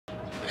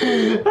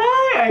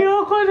Ay,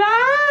 ayoko na!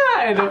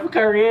 End of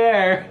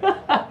career!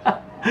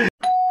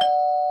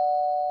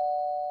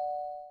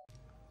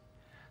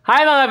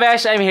 Hi mga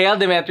besh! I'm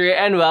Hale Demetrio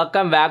and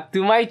welcome back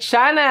to my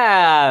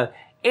channel!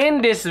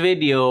 In this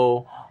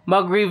video,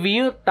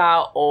 mag-review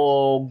ta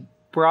og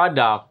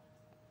product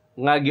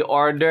nga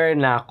gi-order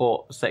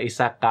nako sa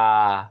isa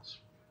ka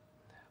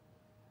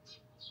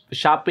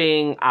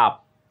shopping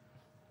app.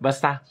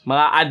 Basta,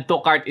 mga add to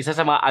cart. Isa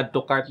sa mga add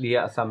to cart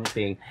diya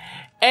something.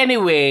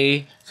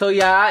 Anyway, so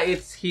yeah,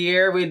 it's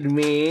here with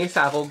me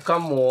sa akong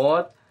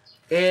kamot.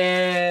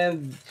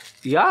 And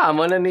yeah,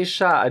 amo na ni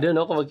siya. I don't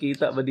know kung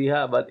makita ba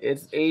diha, but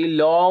it's a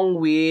long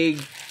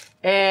wig.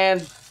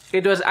 And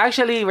it was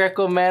actually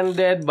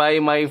recommended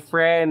by my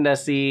friend na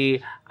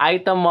si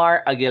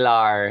Aitahmar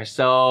Aguilar.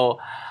 So,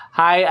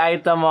 hi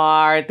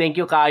Aitahmar, thank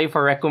you Kai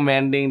for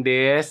recommending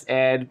this.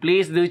 And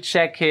please do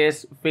check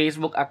his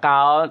Facebook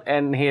account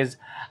and his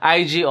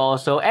IG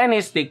also, and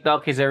his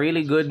TikTok. He's a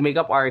really good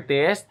makeup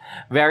artist,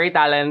 very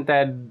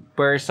talented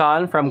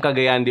person from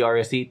Cagayan de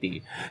Oro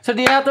City. So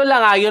di na to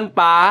lang ayon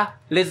pa,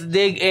 let's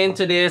dig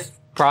into this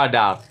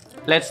product.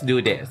 Let's do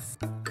this.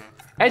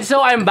 And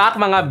so I'm back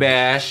mga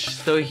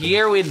besh. So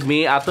here with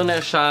me, ato na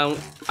siyang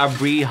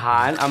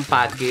abrihan ang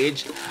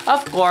package.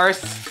 Of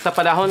course, sa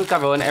panahon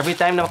karon, every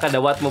time na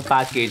makadawat mo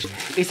package,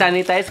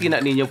 i-sanitize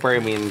gina ninyo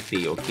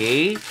permanently,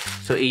 okay?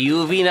 So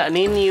i-UV na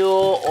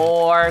ninyo,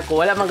 or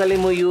kung wala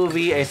magaling mo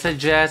UV, I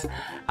suggest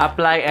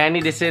apply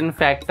any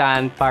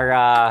disinfectant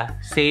para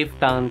safe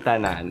tang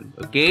tanan,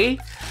 okay?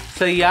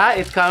 So yeah,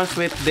 it comes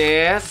with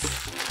this,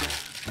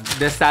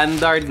 the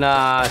standard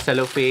na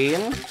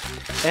cellophane.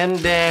 And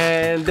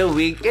then, the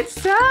wig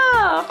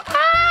itself!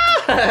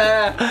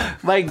 Ah!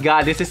 My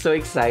God, this is so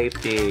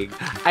exciting.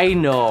 I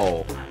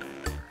know.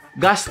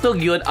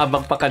 Gastog yun ang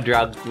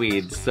magpaka-drag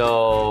queen.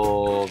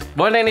 So,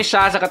 muna ni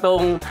siya sa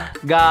katong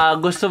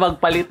gusto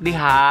magpalit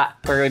diha,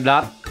 pero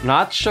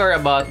not sure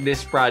about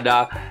this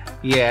product.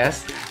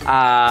 Yes.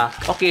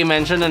 Okay,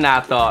 mention na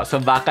nato. So,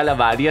 baka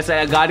laban. Yes,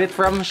 I got it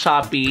from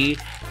Shopee.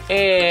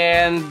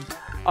 And,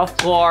 of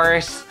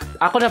course,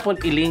 ako na po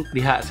i-link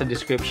diha sa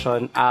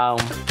description ang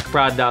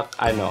product,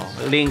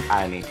 link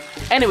ani.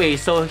 Anyway,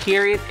 so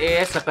here it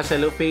is.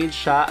 Naka-cellophane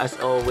siya as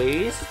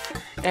always.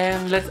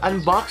 And let's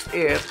unbox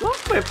it. Oh,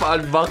 may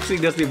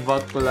pa-unboxing na si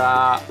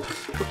Bakla.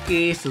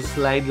 Okay, so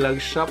slide lang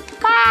siya.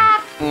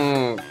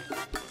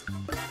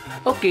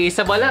 Okay,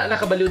 sa bala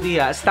nakabalo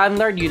diha,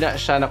 standard yun na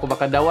siya na kung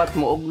makadawat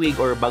mo og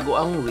wig or bago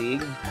ang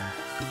wig,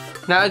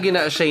 naagi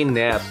na siya yung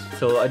net.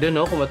 So, I don't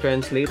know kung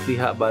ma-translate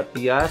diha, but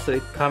yeah, so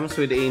it comes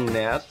with a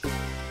net.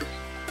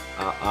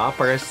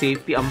 Para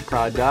safety ang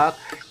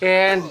product.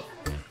 And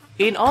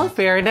in all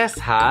fairness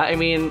ha, I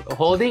mean,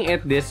 holding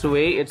it this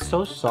way, it's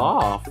so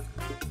soft.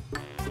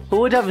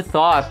 Who would have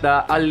thought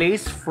that a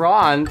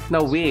Lacefront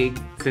na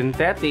wig,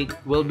 synthetic,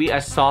 will be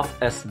as soft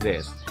as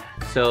this?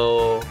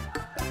 So,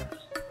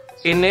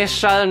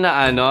 initial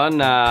na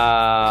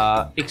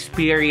na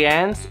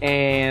experience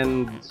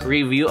and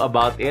review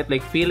about it,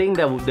 like feeling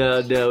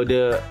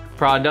the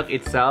product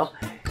itself,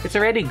 it's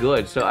already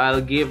good. So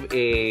I'll give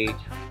a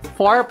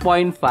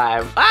 4.5.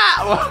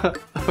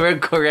 We're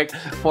correct.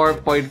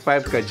 4.5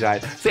 ka dyan.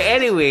 So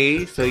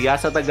anyway, so yeah,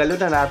 sa Tagalog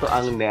na nato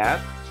ang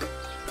net.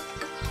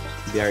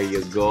 There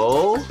you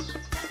go.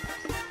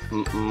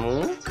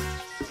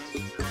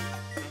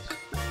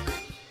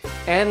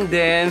 And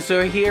then,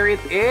 so here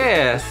it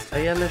is.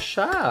 Ayan na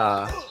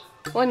siya.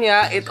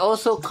 Onya, it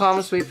also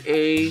comes with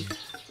a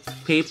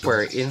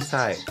paper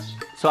inside.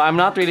 So I'm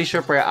not really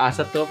sure para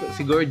asa to.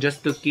 Siguro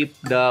just to keep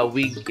the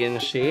wig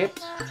in shape.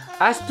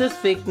 As to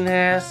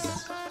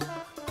thickness,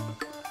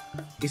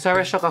 isa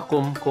ra siya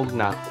kakumkog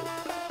na.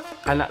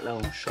 Kana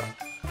lang siya.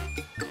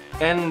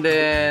 And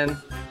then,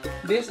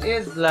 this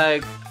is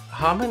like,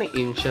 how many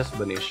inches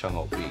ba niya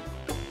siyang wig?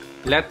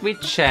 Let me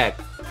check.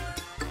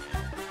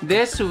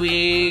 This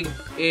wig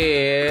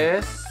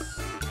is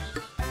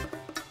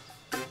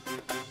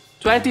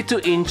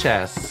 22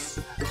 inches.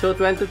 So,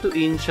 22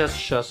 inches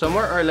siya. So,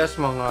 more or less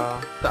mga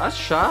taas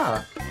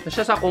siya. Na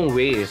siya sa akong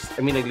waist.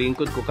 I mean,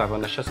 naglingkod ko karon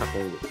na siya sa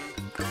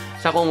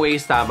akong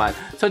waist taman.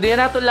 So, di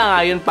na ito lang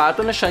ngayon pa.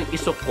 Ito na siyang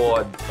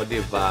isukod. O,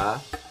 diba?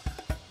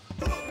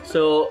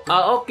 So,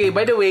 okay.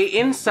 By the way,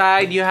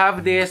 inside, you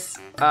have this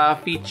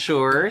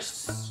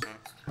features.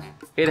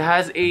 It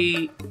has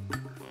a,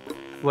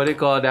 what do you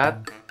call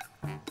that?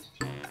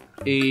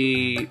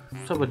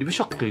 Sabi, di ba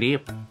siya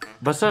clip?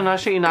 Basta na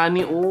siya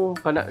inani,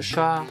 kana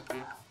siya.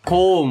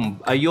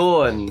 Comb,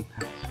 ayun.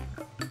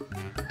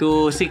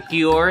 To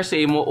secure sa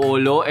imo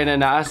ulo, and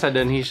naasa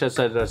danhi siya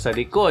sa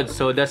likod.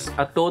 So, that's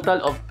a total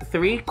of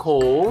 3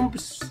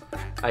 combs.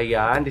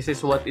 Ayan, this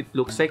is what it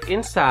looks like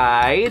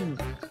inside.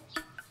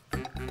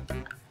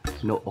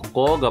 No,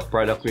 ako, ga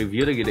product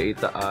review na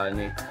gidaitaan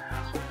eh.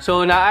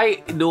 So,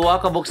 naay 2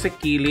 kabuk sa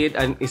kilid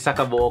and 1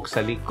 kabuk sa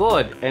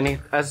likod. And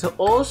it has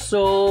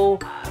also,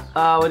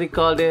 what do you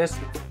call this?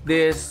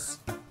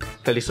 This,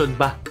 talisod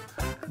ba?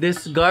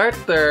 This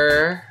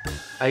garter,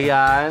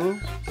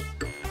 ayan,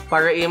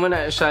 para imo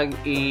na siyang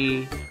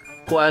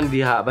kuan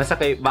diha. Basta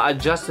kay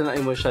ma-adjust na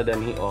imo siya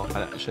danhi o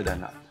kana siya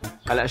dana.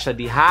 Kana siya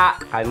diha,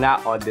 kana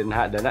o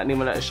dinha. Dana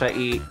nimo na siya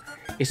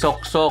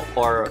isok-sok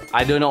or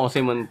I don't know kung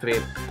sa imong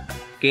trip.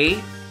 Okay?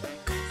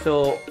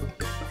 So,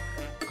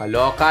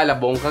 kaloka,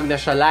 labongkag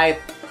na siya light.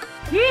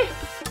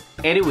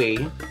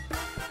 Anyway,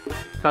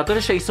 kato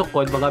na siya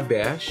isukod mga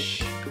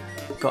besh.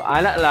 So,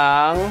 ana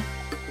lang.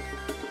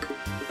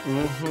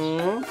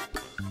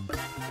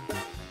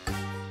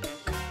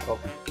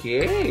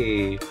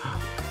 Okay.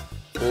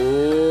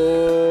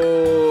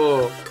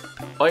 Oh.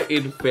 Oy,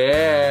 in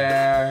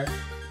fair.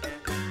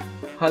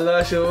 Hala,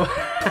 shoe.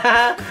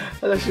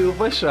 Hala, shoe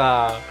pa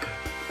siya.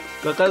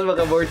 Bakal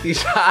makamorty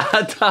siya,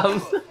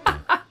 Adams.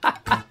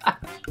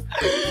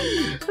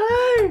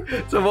 Ay,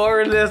 so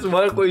more or less,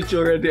 mahal ko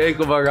itsura di ay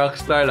ko mga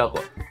rockstar ako.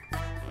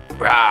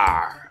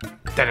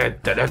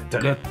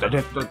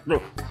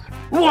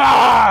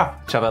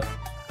 Charot.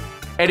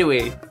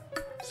 Anyway,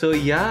 so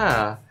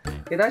yeah.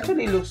 It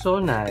actually looks so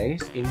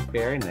nice, in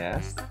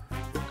fairness.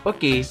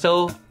 Okay,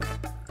 so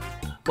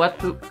what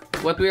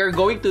we are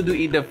going to do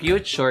in the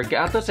future,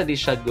 kaya ato sa di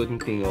siya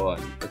guntingon.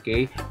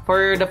 Okay?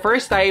 For the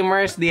first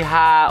timers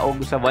diha o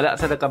sa wala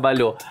sa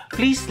nakabalo,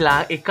 please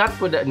lang i-cut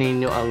po da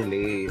ninyo ang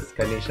lace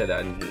kani siya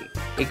danhi.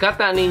 I-cut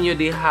na ninyo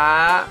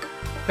diha,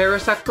 pero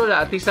sakto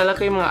la at least lang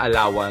kay mga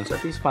allowance,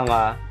 at least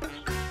mga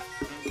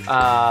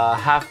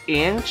half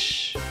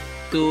inch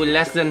to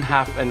less than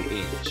half an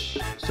inch.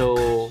 So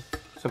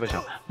sabi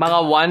siya, mga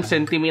 1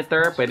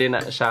 centimeter, pwede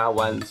na siya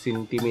 1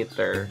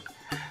 centimeter.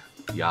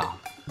 Yeah.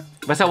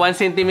 Basta 1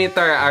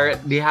 centimeter ar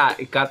diha,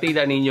 ikati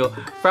na ninyo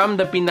from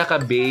the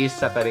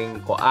pinaka-base sa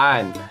karing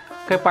kuan.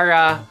 Kaya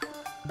para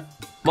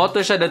moto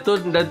siya dadto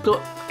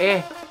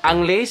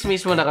ang lace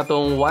mismo na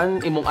katong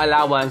 1 imong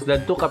allowance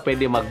dadto ka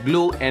pwede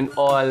mag-glue and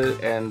all,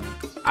 and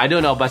I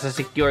don't know, basta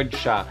secured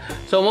siya.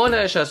 So mo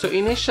na siya. So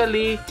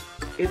initially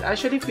it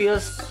actually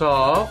feels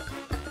soft.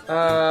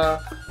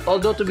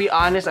 Although to be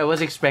honest, I was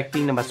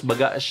expecting na mas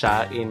baga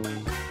siya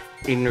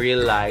in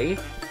real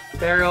life.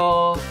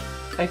 Pero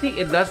I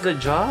think it does the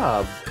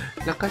job.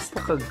 Lakas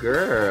na ka,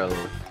 girl.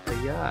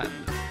 Ayan.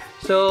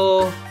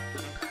 So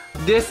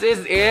this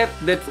is it.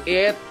 That's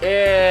it.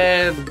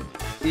 And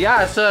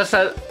yeah, so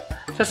sa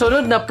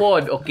sunod na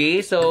pod,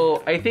 okay? So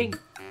I think,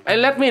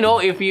 and let me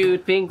know if you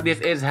think this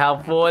is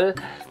helpful,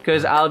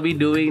 because I'll be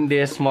doing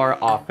this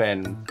more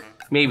often.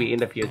 Maybe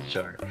in the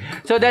future.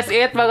 So that's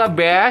it mga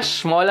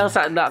besh. Mo lang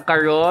sa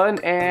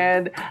karon,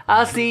 and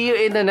I'll see you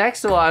in the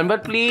next one.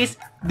 But please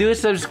do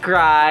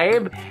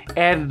subscribe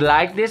and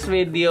like this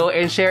video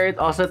and share it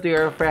also to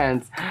your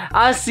friends.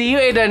 I'll see you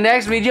in the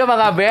next video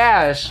mga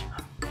besh.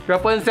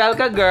 Rapunzel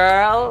ka,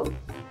 girl.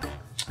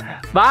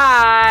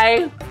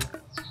 Bye!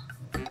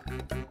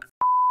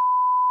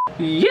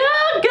 You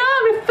got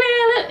me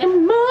feeling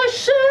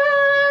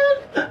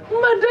emotion.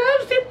 Madam,